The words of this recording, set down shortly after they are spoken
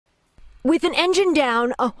With an engine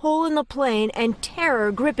down, a hole in the plane, and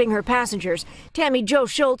terror gripping her passengers, Tammie Jo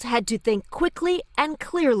Shults had to think quickly and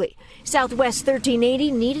clearly. Southwest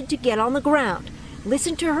 1380 needed to get on the ground.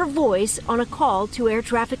 Listen to her voice on a call to air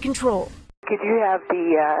traffic control. Could you have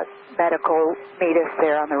the medical meet us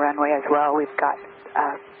there on the runway as well? We've got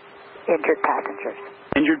injured passengers.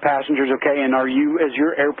 Injured passengers, okay. And is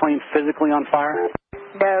your airplane physically on fire?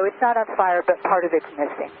 No, it's not on fire, but part of it's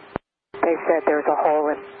missing. They said there was a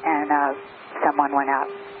hole and someone went out.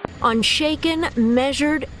 Unshaken,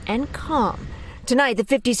 measured, and calm. Tonight, the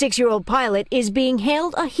 56-year-old pilot is being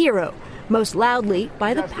hailed a hero, most loudly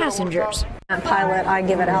by the passengers. That pilot, I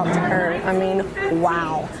give it out to her. I mean,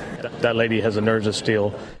 wow. That lady has the nerves of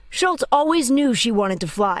steel. Shults always knew she wanted to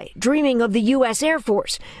fly, dreaming of the U.S. Air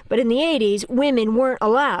Force. But in the 80s, women weren't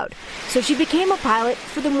allowed. So she became a pilot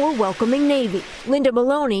for the more welcoming Navy. Linda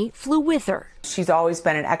Maloney flew with her. She's always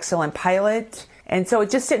been an excellent pilot. And so it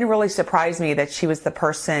just didn't really surprise me that she was the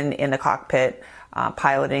person in the cockpit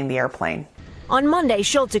piloting the airplane. On Monday,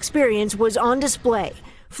 Shults' experience was on display.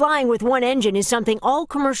 Flying with one engine is something all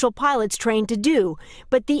commercial pilots train to do,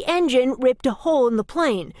 but the engine ripped a hole in the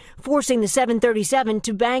plane, forcing the 737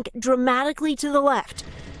 to bank dramatically to the left.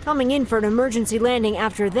 Coming in for an emergency landing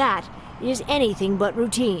after that is anything but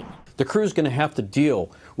routine. The crew's going to have to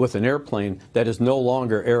deal with an airplane that is no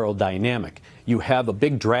longer aerodynamic. You have a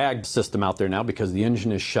big drag system out there now because the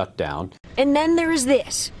engine is shut down. And then there is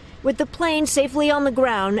this. With the plane safely on the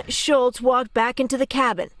ground, Shults walked back into the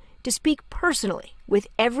cabin to speak personally with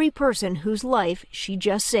every person whose life she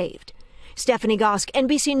just saved. Stephanie Gosk,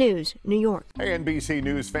 NBC News, New York. Hey, NBC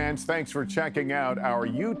News fans, thanks for checking out our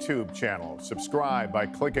YouTube channel. Subscribe by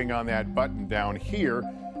clicking on that button down here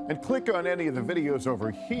and click on any of the videos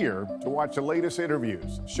over here to watch the latest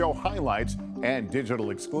interviews, show highlights, and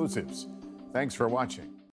digital exclusives. Thanks for watching.